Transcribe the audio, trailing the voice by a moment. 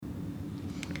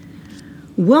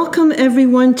Welcome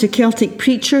everyone to Celtic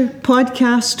Preacher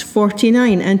Podcast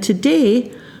 49, and today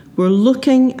we're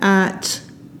looking at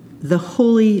the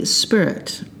Holy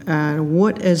Spirit.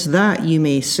 What is that, you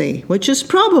may say? Which is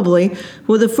probably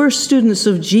what the first students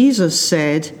of Jesus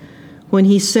said when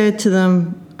he said to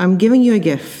them, I'm giving you a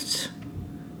gift,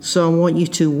 so I want you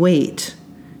to wait,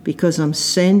 because I'm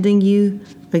sending you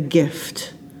a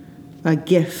gift of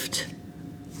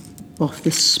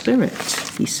the Spirit,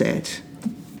 he said.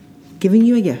 Giving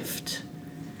you a gift.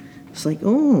 It's like,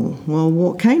 oh, well,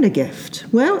 what kind of gift?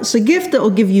 Well, it's a gift that will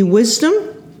give you wisdom.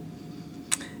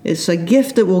 It's a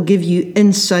gift that will give you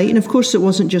insight. And of course, it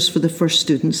wasn't just for the first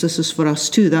students. This is for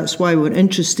us too. That's why we're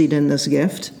interested in this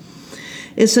gift.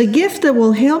 It's a gift that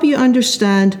will help you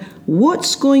understand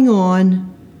what's going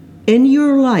on in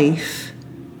your life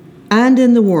and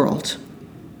in the world.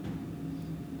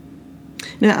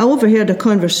 Now, I overheard a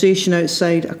conversation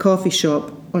outside a coffee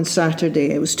shop on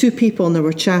Saturday. It was two people and they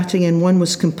were chatting, and one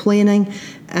was complaining,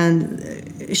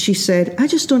 and she said, I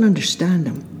just don't understand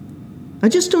him. I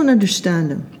just don't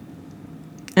understand him.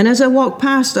 And as I walked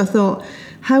past, I thought,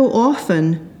 how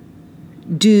often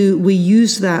do we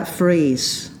use that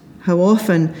phrase? How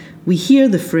often we hear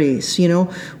the phrase,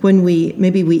 when we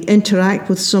interact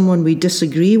with someone we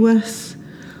disagree with,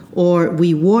 or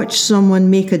we watch someone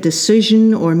make a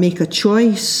decision or make a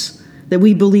choice that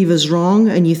we believe is wrong,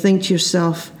 and you think to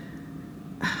yourself,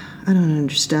 I don't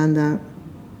understand that.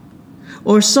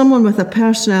 Or someone with a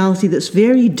personality that's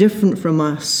very different from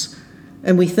us,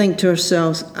 and we think to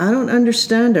ourselves, I don't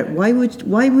understand it. Why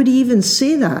would he even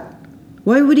say that?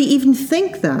 Why would he even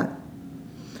think that?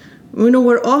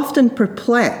 We're often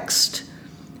perplexed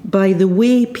by the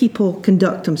way people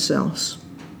conduct themselves,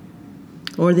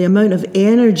 or the amount of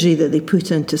energy that they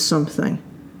put into something.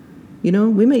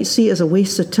 We might see it as a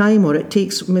waste of time, or it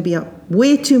takes maybe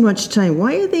way too much time.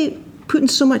 Why are they putting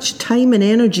so much time and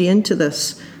energy into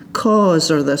this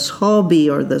cause or this hobby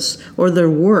or their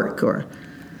work, or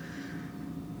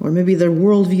maybe their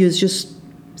worldview is just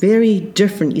very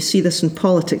different? You see this in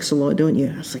politics a lot, don't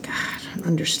you? It's like, I don't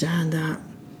understand that.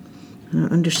 I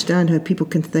don't understand how people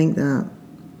can think that.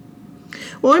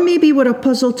 Or maybe we're a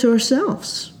puzzle to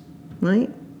ourselves,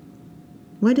 right?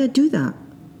 Why did I do that?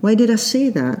 Why did I say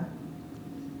that?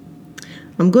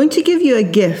 I'm going to give you a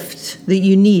gift that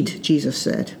you need, Jesus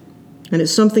said. And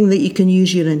it's something that you can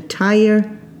use your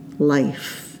entire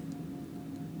life.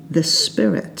 The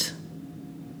Spirit.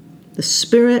 The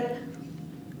Spirit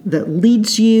that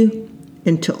leads you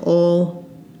into all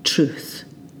truth.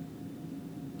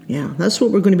 Yeah, that's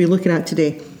what we're going to be looking at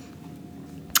today.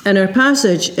 And our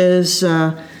passage is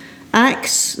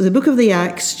Acts, the book of the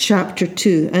Acts, chapter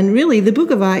 2. And really, the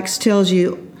book of Acts tells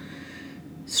you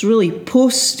it's really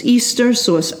post-Easter,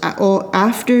 so it's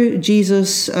after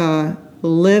Jesus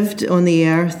lived on the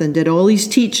earth and did all his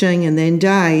teaching and then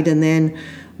died and then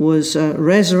was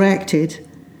resurrected.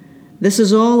 This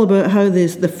is all about how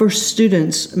the first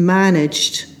students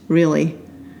managed, really,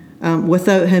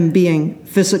 without him being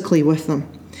physically with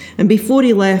them. And before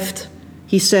he left,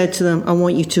 he said to them, I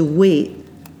want you to wait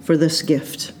for this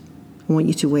gift. I want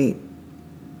you to wait.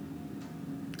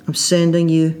 I'm sending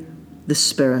you the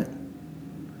Spirit.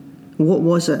 What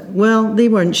was it? Well, they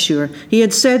weren't sure. He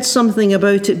had said something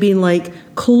about it being like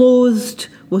clothed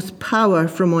with power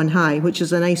from on high, which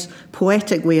is a nice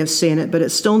poetic way of saying it, but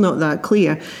it's still not that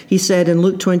clear. He said in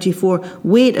Luke 24,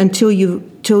 wait until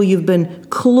you've been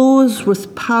clothed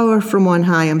with power from on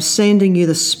high. I'm sending you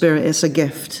the Spirit. It's a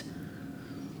gift.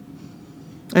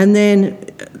 And then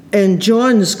in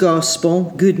John's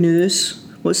Gospel, good news.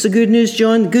 What's the good news,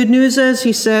 John? The good news is,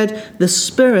 he said, the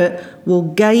Spirit will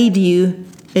guide you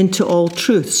into all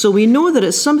truth. So we know that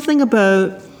it's something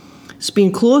about it's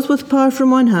being clothed with power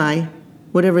from on high,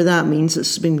 whatever that means.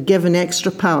 It's been given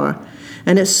extra power.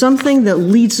 And it's something that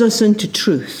leads us into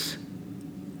truth.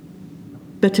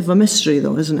 Bit of a mystery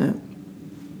though, isn't it?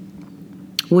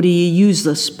 What do you use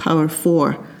this power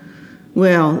for?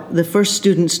 Well, the first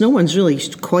students, no one's really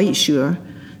quite sure.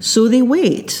 So they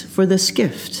wait for this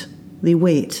gift. They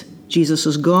wait. Jesus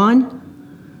is gone.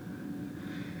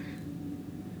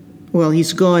 Well,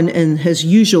 he's gone in his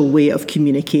usual way of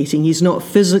communicating. He's not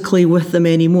physically with them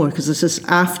anymore, because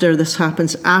this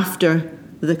happens after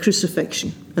the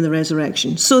crucifixion and the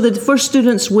resurrection. So the first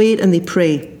students wait and they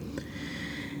pray.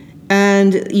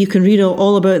 And you can read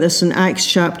all about this in Acts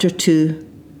chapter 2.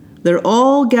 They're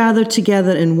all gathered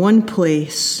together in one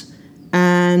place,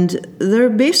 and they're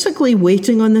basically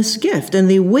waiting on this gift. And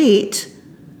they wait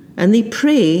and they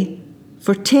pray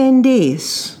for 10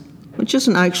 days. Which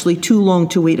isn't actually too long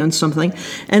to wait on something.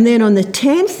 And then on the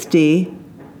 10th day,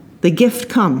 the gift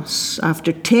comes.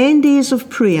 After 10 days of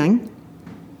praying,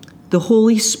 the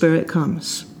Holy Spirit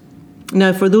comes.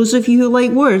 Now, for those of you who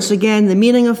like words, again, the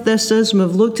meaning of this is, and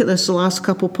we've looked at this the last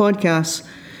couple podcasts,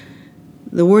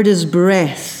 the word is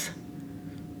breath.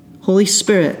 Holy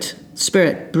Spirit,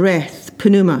 spirit, breath,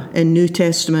 pneuma in New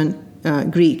Testament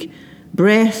Greek.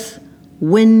 Breath,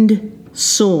 wind,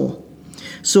 soul.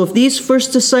 So if these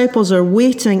first disciples are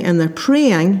waiting and they're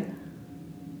praying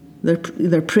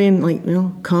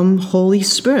like, come Holy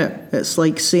Spirit. It's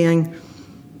like saying,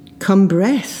 come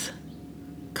breath,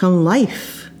 come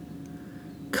life,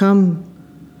 come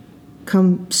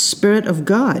Spirit of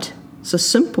God. It's a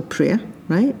simple prayer,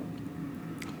 right?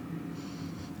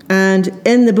 And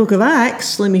in the book of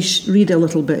Acts, let me read a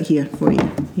little bit here for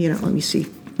you. Here, let me see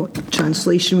what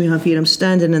translation we have here. I'm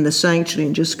standing in the sanctuary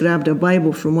and just grabbed a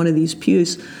Bible from one of these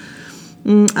pews.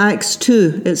 Acts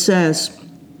 2, it says,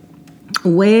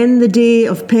 when the day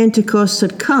of Pentecost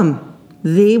had come,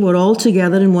 they were all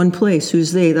together in one place.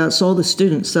 Who's they? That's all the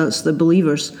students. That's the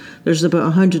believers. There's about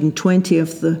 120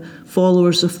 of the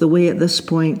followers of the way at this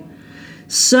point.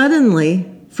 Suddenly,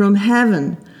 from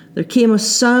heaven, there came a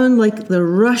sound like the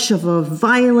rush of a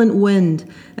violent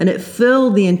wind, and it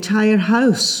filled the entire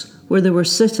house where they were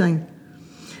sitting.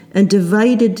 And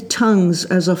divided tongues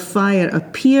as of fire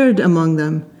appeared among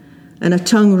them, and a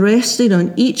tongue rested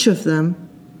on each of them.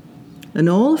 And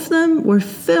all of them were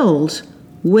filled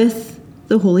with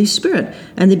the Holy Spirit.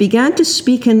 And they began to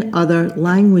speak in other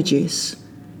languages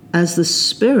as the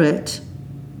Spirit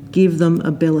gave them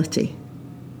ability.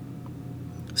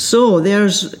 So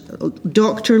there's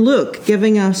Dr. Luke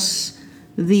giving us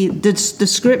the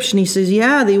description. He says,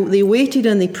 they waited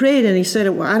and they prayed, and he said,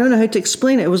 I don't know how to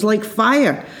explain it. It was like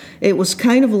fire. It was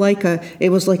kind of like a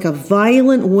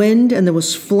violent wind, and there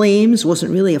was flames. It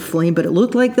wasn't really a flame, but it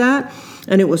looked like that.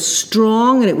 And it was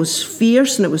strong, and it was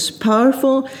fierce, and it was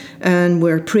powerful. And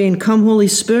we're praying, come Holy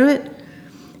Spirit.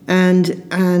 And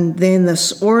then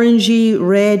this orangey,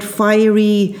 red,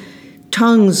 fiery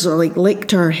tongues like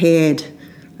licked our head.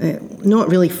 Not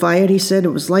really fire, he said. It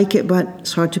was like it, but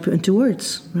it's hard to put into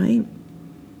words, right?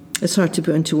 It's hard to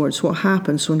put into words what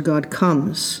happens when God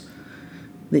comes,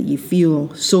 that you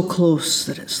feel so close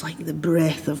that it's like the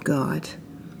breath of God.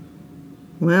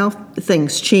 Well,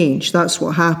 things change. That's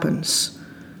what happens.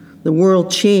 The world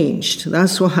changed.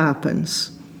 That's what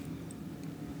happens.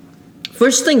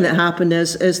 First thing that happened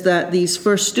is that these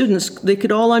first students, they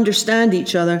could all understand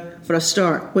each other for a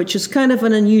start, which is kind of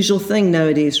an unusual thing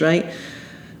nowadays, right?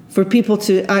 For people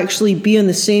to actually be on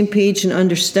the same page and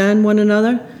understand one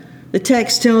another. The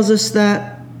text tells us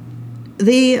that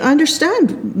they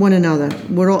understand one another.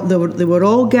 They were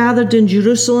all gathered in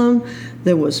Jerusalem.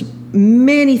 There was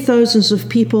many thousands of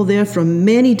people there from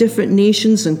many different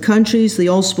nations and countries. They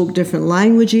all spoke different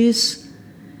languages.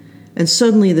 And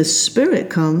suddenly the Spirit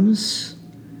comes,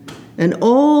 and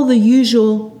all the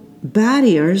usual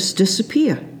barriers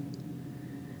disappear.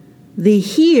 They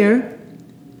hear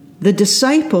the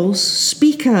disciples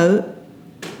speak out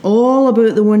all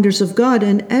about the wonders of God,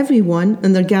 and everyone,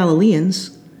 and they're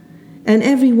Galileans, and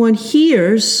everyone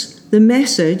hears the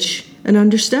message and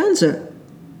understands it,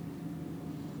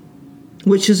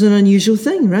 which is an unusual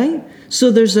thing, right?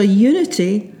 So there's a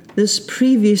unity that's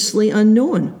previously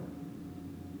unknown,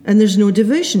 and there's no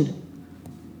division.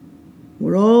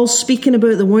 We're all speaking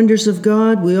about the wonders of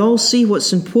God. We all see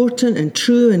what's important and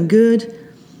true and good.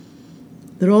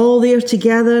 They're all there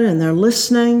together, and they're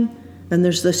listening, and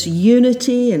there's this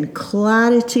unity and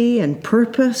clarity and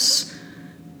purpose.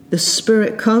 The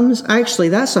Spirit comes. Actually,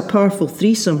 that's a powerful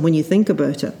threesome when you think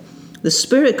about it. The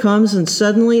Spirit comes, and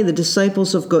suddenly the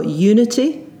disciples have got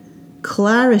unity,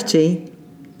 clarity,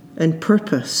 and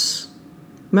purpose.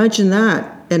 Imagine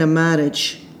that in a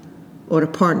marriage or a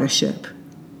partnership.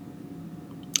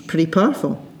 Pretty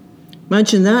powerful.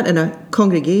 Imagine that in a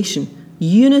congregation.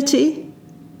 Unity,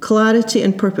 clarity,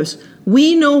 and purpose.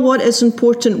 We know what is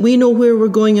important. We know where we're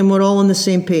going, and we're all on the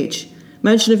same page.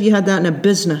 Imagine if you had that in a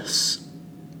business.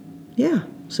 Yeah,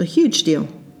 it's a huge deal.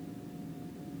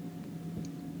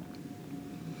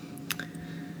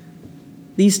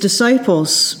 These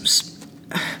disciples,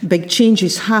 big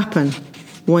changes happen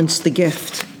once the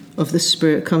gift of the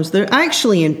Spirit comes. They're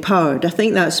actually empowered. I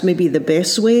think that's maybe the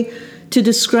best way to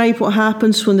describe what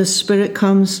happens when the Spirit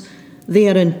comes. They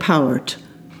are empowered.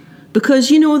 Because,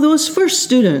 those first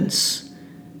students,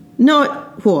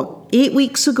 not, 8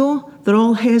 weeks ago, they're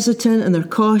all hesitant and they're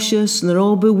cautious and they're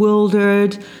all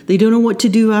bewildered. They don't know what to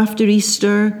do after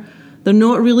Easter. They're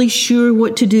not really sure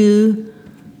what to do.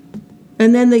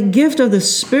 And then the gift of the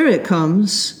Spirit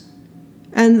comes.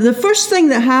 And the first thing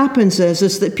that happens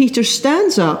is that Peter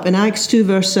stands up in Acts 2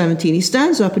 verse 17. He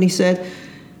stands up and he said,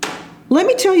 let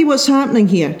me tell you what's happening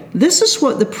here. This is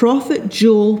what the prophet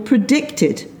Joel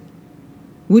predicted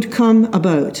would come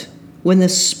about when the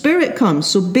Spirit comes.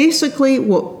 So basically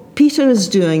what Peter is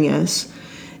doing is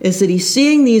that he's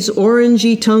seeing these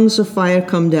orangey tongues of fire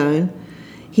come down.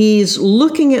 He's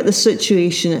looking at the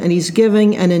situation and he's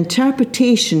giving an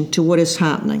interpretation to what is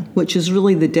happening, which is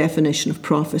really the definition of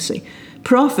prophecy.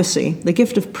 Prophecy, the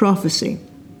gift of prophecy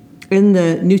in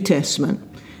the New Testament,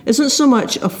 isn't so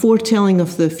much a foretelling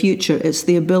of the future. It's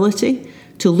the ability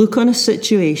to look on a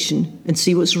situation and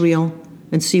see what's real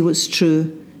and see what's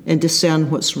true and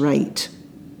discern what's right.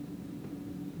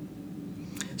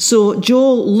 So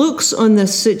Joel looks on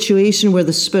this situation where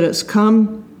the Spirit's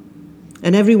come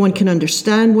and everyone can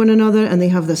understand one another and they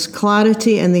have this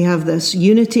clarity and they have this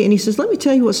unity. And he says, let me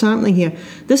tell you what's happening here.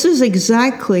 This is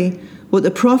exactly what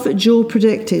the prophet Joel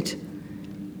predicted.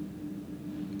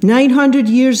 900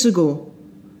 years ago,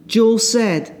 Joel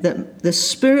said that the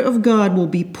Spirit of God will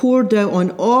be poured out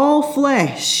on all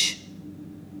flesh.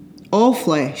 All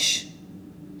flesh.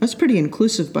 That's pretty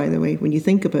inclusive, by the way, when you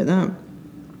think about that.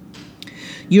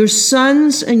 Your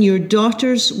sons and your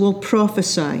daughters will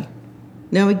prophesy.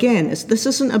 Now again, this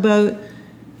isn't about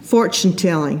fortune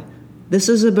telling. This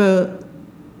is about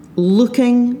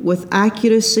looking with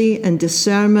accuracy and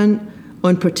discernment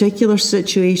on particular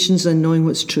situations and knowing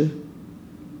what's true.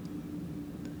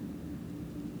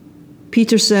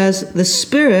 Peter says, the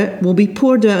Spirit will be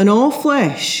poured out on all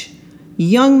flesh.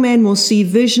 Young men will see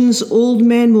visions, old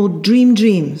men will dream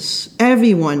dreams.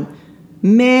 Everyone,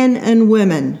 men and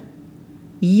women,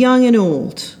 young and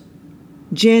old.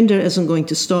 Gender isn't going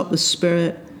to stop the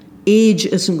Spirit. Age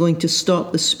isn't going to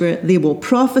stop the Spirit. They will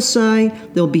prophesy.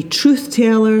 They'll be truth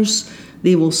tellers.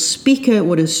 They will speak out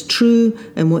what is true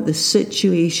and what the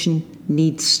situation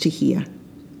needs to hear.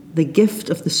 The gift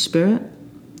of the Spirit,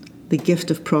 the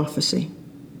gift of prophecy.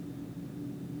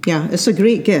 Yeah, it's a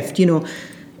great gift. You know,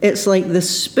 it's like the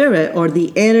Spirit or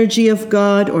the energy of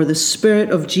God or the Spirit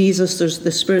of Jesus.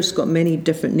 The Spirit's got many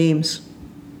different names.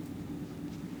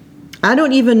 I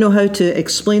don't even know how to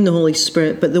explain the Holy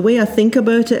Spirit, but the way I think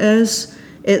about it is,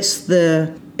 it's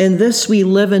in this we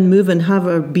live and move and have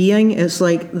our being. It's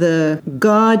like the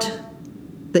God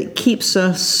that keeps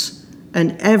us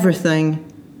and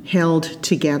everything held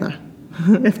together,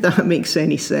 if that makes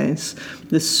any sense.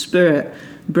 The Spirit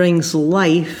brings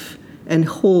life and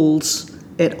holds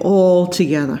it all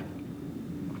together.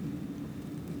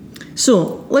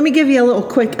 So, let me give you a little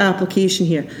quick application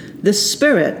here. The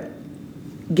Spirit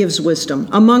gives wisdom,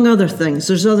 among other things.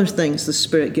 There's other things the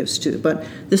Spirit gives too, but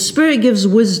the Spirit gives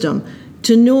wisdom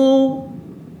to know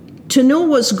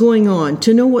what's going on,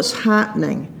 to know what's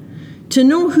happening, to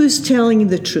know who's telling you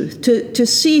the truth, to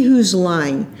see who's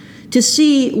lying, to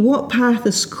see what path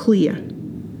is clear,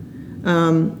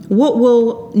 what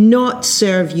will not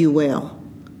serve you well.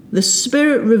 The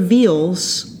Spirit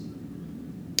reveals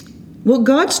what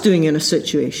God's doing in a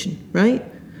situation, right?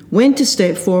 When to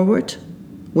step forward,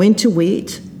 when to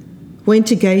wait, when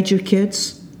to guide your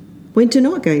kids, when to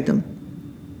not guide them,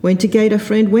 when to guide a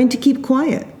friend, when to keep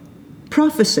quiet.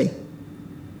 Prophecy.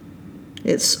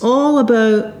 It's all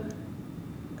about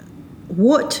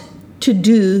what to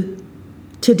do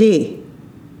today.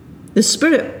 The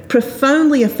Spirit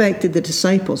profoundly affected the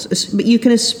disciples, but you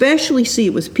can especially see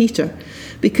it with Peter,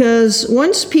 because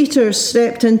once Peter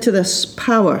stepped into this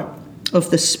power of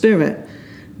the Spirit,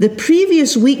 the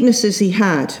previous weaknesses he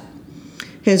had,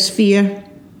 his fear,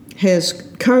 his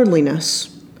cowardliness,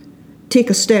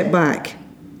 take a step back.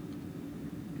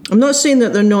 I'm not saying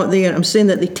that they're not there. I'm saying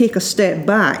that they take a step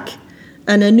back,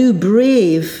 and a new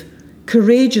brave,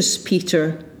 courageous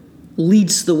Peter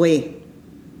leads the way.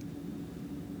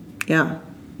 Yeah,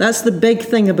 that's the big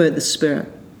thing about the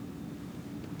Spirit.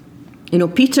 You know,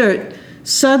 Peter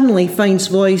suddenly finds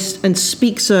voice and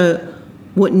speaks out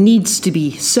what needs to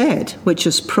be said, which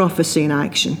is prophecy in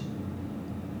action.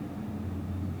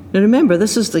 Now remember,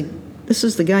 this is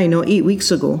the guy not 8 weeks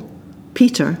ago.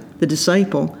 Peter, the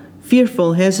disciple,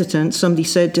 fearful, hesitant. Somebody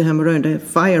said to him around a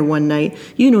fire one night,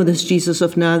 "You know this Jesus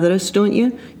of Nazareth, don't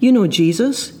you? You know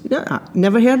Jesus."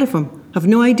 Never heard of him. Have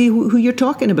no idea who you're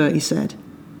talking about, he said.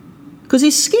 Because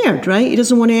he's scared, right? He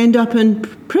doesn't want to end up in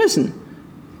prison,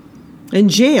 in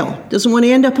jail. Doesn't want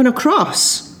to end up on a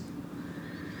cross.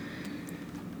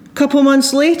 A couple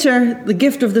months later, the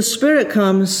gift of the Spirit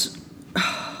comes.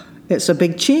 It's a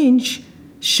big change.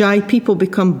 Shy people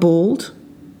become bold.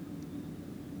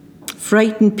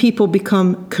 Frightened people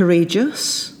become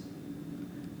courageous.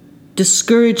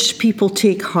 Discouraged people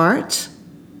take heart.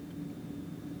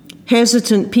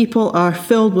 Hesitant people are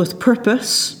filled with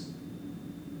purpose.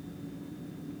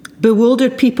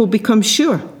 Bewildered people become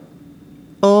sure.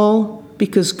 All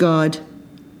because God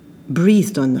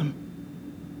breathed on them.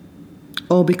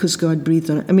 All because God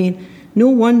breathed on it. I mean, no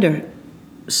wonder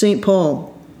St.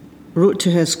 Paul wrote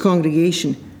to his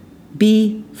congregation,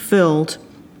 be filled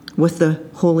with the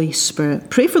Holy Spirit.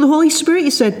 Pray for the Holy Spirit,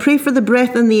 he said. Pray for the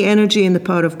breath and the energy and the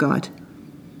power of God.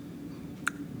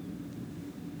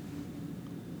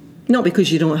 Not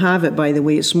because you don't have it, by the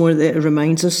way. It's more that it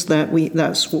reminds us that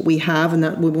that's what we have and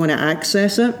that we want to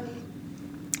access it.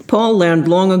 Paul learned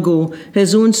long ago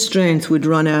his own strength would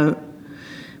run out.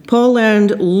 Paul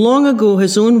learned long ago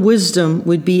his own wisdom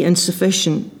would be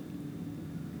insufficient.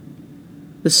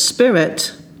 The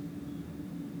Spirit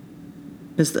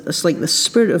it's like the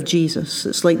Spirit of Jesus.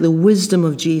 It's like the wisdom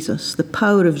of Jesus, the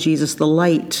power of Jesus, the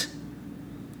light.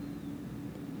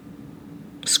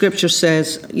 Scripture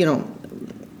says,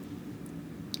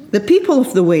 the people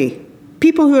of the way,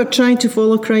 people who are trying to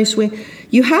follow Christ's way,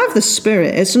 you have the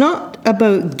Spirit. It's not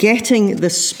about getting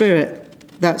the Spirit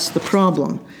that's the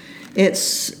problem.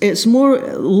 It's more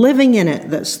living in it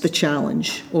that's the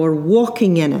challenge, or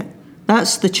walking in it.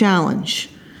 That's the challenge.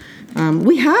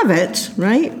 We have it,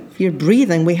 right? If you're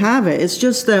breathing, we have it. It's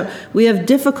just that we have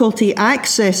difficulty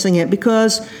accessing it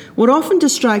because we're often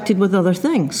distracted with other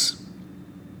things.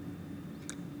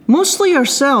 Mostly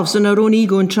ourselves and our own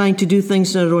ego and trying to do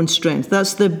things in our own strength.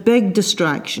 That's the big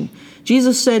distraction.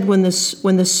 Jesus said when the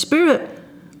Spirit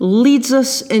leads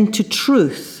us into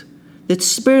truth, the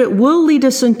Spirit will lead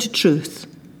us into truth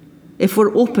if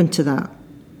we're open to that.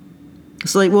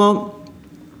 It's like, well,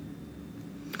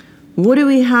 what do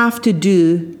we have to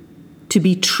do to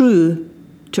be true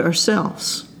to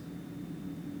ourselves?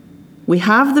 We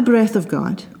have the breath of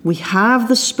God. We have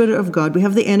the Spirit of God. We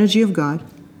have the energy of God.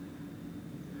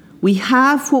 We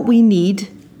have what we need.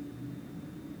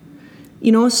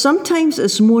 Sometimes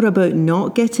it's more about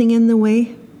not getting in the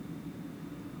way.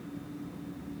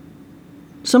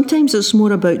 Sometimes it's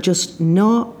more about just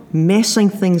not messing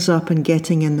things up and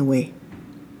getting in the way.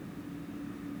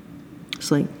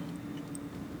 It's like,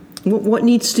 what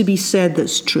needs to be said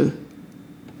that's true?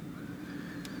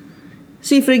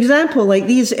 See, for example, like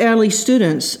these early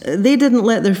students, they didn't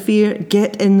let their fear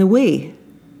get in the way.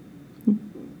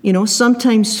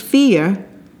 Sometimes fear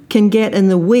can get in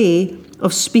the way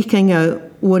of speaking out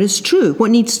what is true, what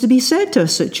needs to be said to a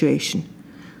situation.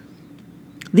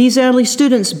 These early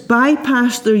students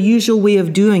bypassed their usual way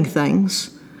of doing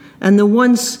things, and the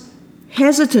once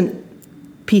hesitant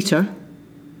Peter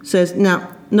says, no,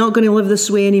 not going to live this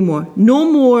way anymore.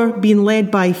 No more being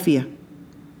led by fear.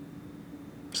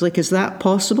 It's like, is that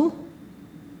possible?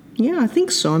 Yeah, I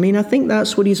think so. I think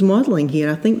that's what he's modeling here.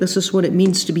 I think this is what it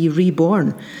means to be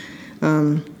reborn.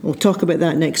 We'll talk about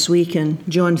that next week in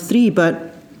John 3,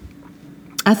 but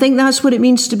I think that's what it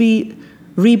means to be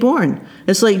reborn.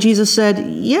 It's like Jesus said,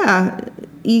 yeah,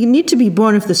 you need to be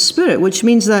born of the Spirit, which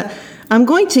means that I'm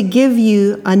going to give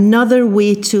you another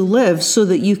way to live so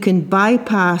that you can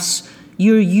bypass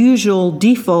your usual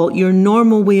default, your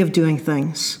normal way of doing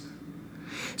things.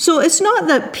 So it's not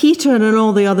that Peter and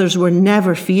all the others were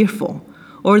never fearful,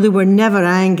 or they were never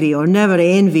angry, or never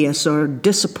envious, or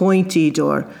disappointed,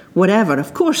 or whatever.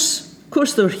 Of course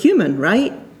they're human,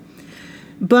 right?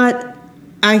 But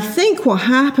I think what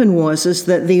happened is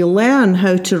that they learn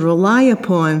how to rely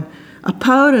upon a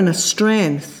power and a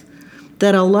strength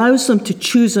that allows them to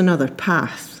choose another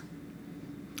path,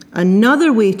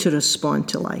 another way to respond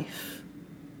to life.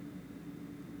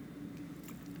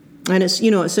 And it's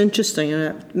interesting,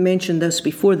 and I mentioned this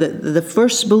before, that the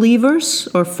first believers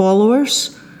or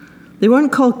followers, they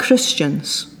weren't called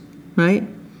Christians, right?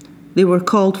 They were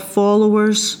called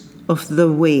followers of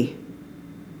the way.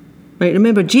 Right?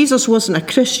 Remember, Jesus wasn't a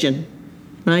Christian,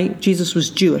 right? Jesus was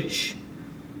Jewish.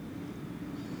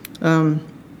 The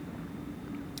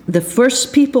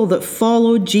first people that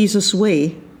followed Jesus'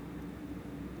 way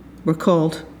were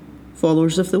called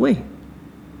followers of the way.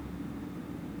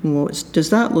 What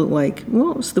does that look like?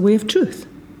 Well, it's the way of truth.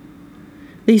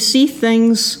 They see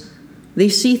things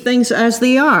as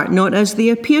they are, not as they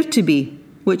appear to be,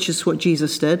 which is what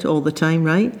Jesus did all the time,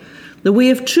 right? The way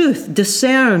of truth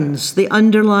discerns the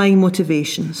underlying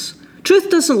motivations. Truth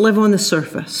doesn't live on the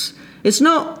surface. It's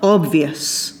not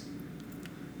obvious.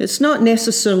 It's not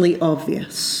necessarily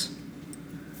obvious.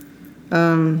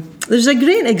 There's a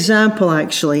great example,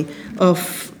 actually,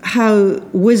 of how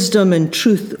wisdom and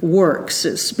truth works.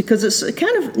 It's because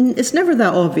it's never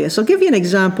that obvious. I'll give you an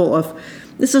example of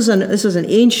this is an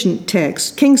ancient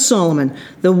text. King Solomon,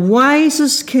 the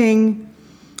wisest king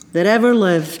that ever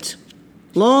lived,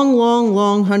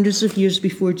 long, hundreds of years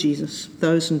before Jesus,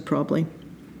 1,000 probably.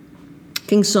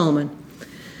 King Solomon.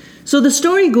 So the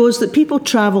story goes that people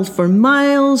traveled for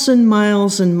miles and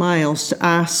miles and miles to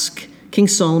ask King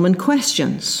Solomon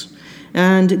questions.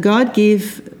 And God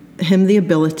gave him the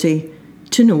ability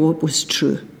to know what was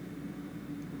true.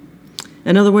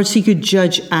 In other words, he could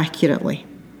judge accurately.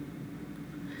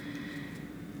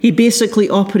 He basically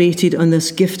operated on this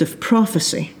gift of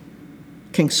prophecy,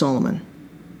 King Solomon.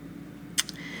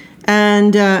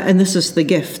 And this is the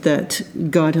gift that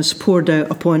God has poured out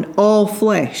upon all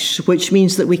flesh, which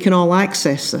means that we can all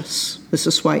access this. This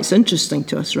is why it's interesting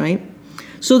to us, right?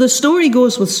 So the story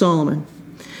goes with Solomon,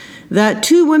 that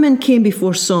 2 women came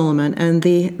before Solomon, and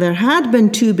there had been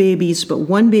 2 babies, but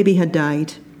one baby had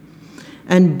died.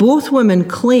 And both women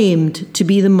claimed to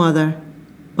be the mother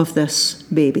of this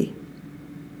baby.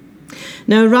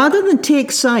 Now, rather than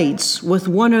take sides with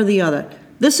one or the other,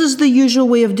 this is the usual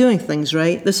way of doing things,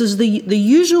 right? This is the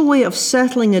usual way of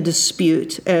settling a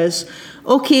dispute is,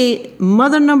 okay,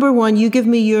 mother number 1, you give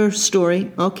me your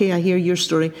story. Okay, I hear your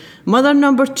story. Mother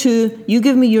number 2, you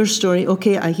give me your story.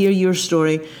 Okay, I hear your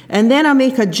story. And then I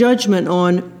make a judgment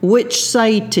on which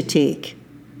side to take.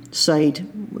 Side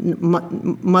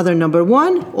mother number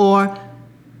 1 or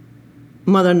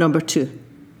mother number 2.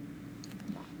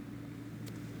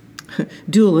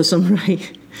 Dualism,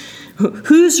 right?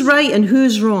 Who's right and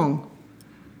who's wrong?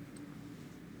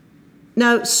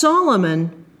 Now,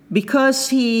 Solomon, because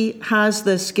he has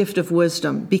this gift of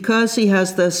wisdom, because he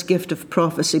has this gift of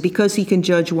prophecy, because he can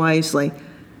judge wisely,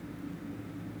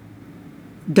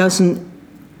 doesn't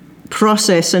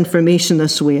process information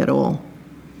this way at all.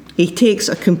 He takes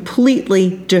a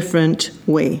completely different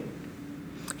way.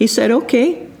 He said,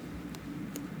 okay,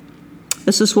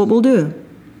 this is what we'll do.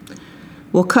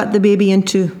 We'll cut the baby in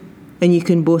 2. And you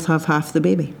can both have half the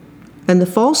baby. And the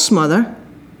false mother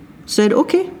said,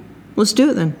 okay, let's do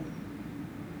it then.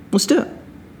 Let's do it.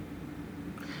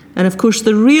 And of course,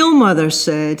 the real mother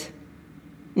said,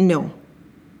 no.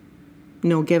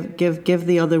 No, give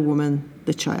the other woman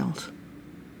the child.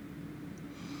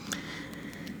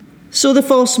 So the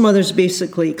false mother's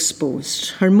basically exposed.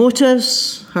 Her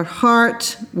motives, her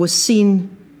heart was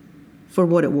seen for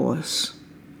what it was.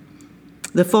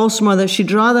 The false mother,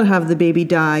 she'd rather have the baby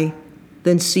die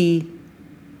than see,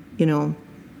 than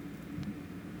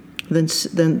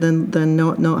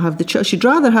not have the child. She'd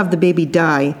rather have the baby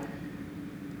die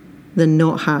than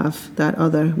not have that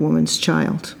other woman's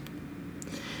child.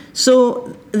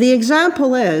 So the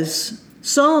example is,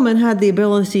 Solomon had the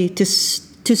ability to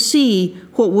see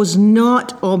what was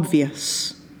not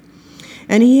obvious.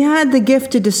 And he had the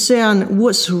gift to discern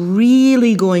what's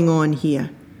really going on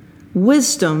here.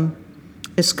 Wisdom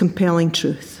is compelling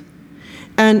truth.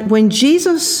 And when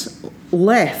Jesus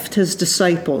left his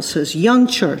disciples, his young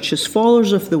church, his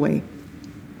followers of the way,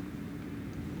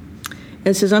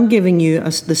 it says, I'm giving you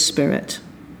the Spirit.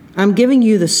 I'm giving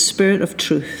you the Spirit of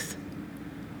truth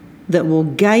that will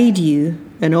guide you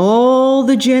and all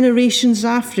the generations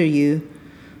after you,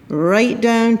 right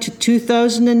down to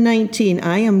 2019.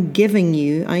 I am giving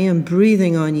you, I am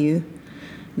breathing on you,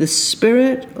 the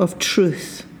Spirit of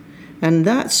truth. And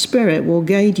that Spirit will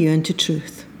guide you into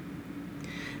truth.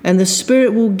 And the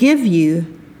Spirit will give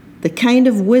you the kind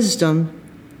of wisdom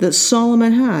that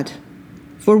Solomon had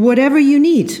for whatever you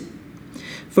need,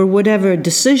 for whatever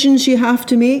decisions you have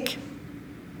to make,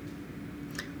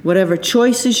 whatever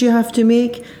choices you have to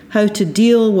make, how to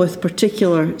deal with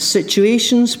particular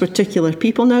situations, particular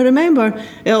people. Now remember,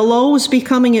 it'll always be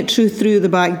coming at truth through the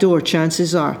back door,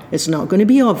 chances are. It's not going to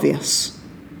be obvious.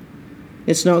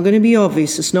 It's not going to be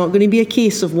obvious. It's not going to be a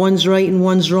case of one's right and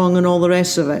one's wrong and all the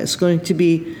rest of it. It's going to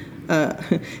be,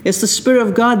 it's the Spirit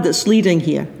of God that's leading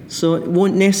here. So it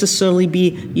won't necessarily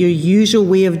be your usual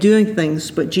way of doing things.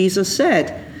 But Jesus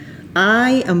said,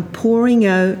 I am pouring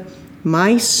out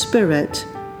my Spirit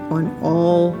on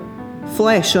all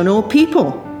flesh, on all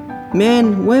people,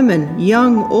 men, women,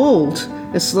 young, old.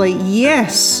 It's like,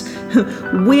 yes,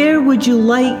 where would you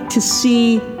like to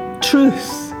see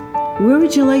truth? Where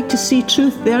would you like to see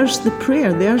truth? There's the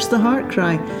prayer. There's the heart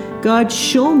cry. God,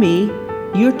 show me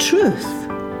your truth.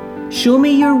 Show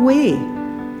me your way.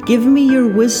 Give me your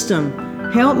wisdom.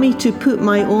 Help me to put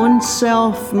my own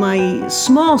self, my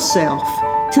small self,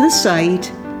 to the side,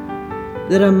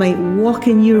 that I might walk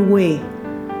in your way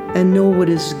and know what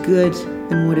is good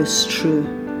and what is true.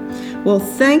 Well,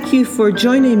 thank you for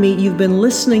joining me. You've been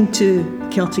listening to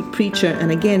Celtic Preacher,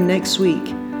 and again next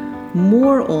week,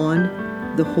 more on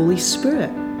the Holy Spirit.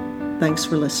 Thanks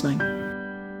for listening.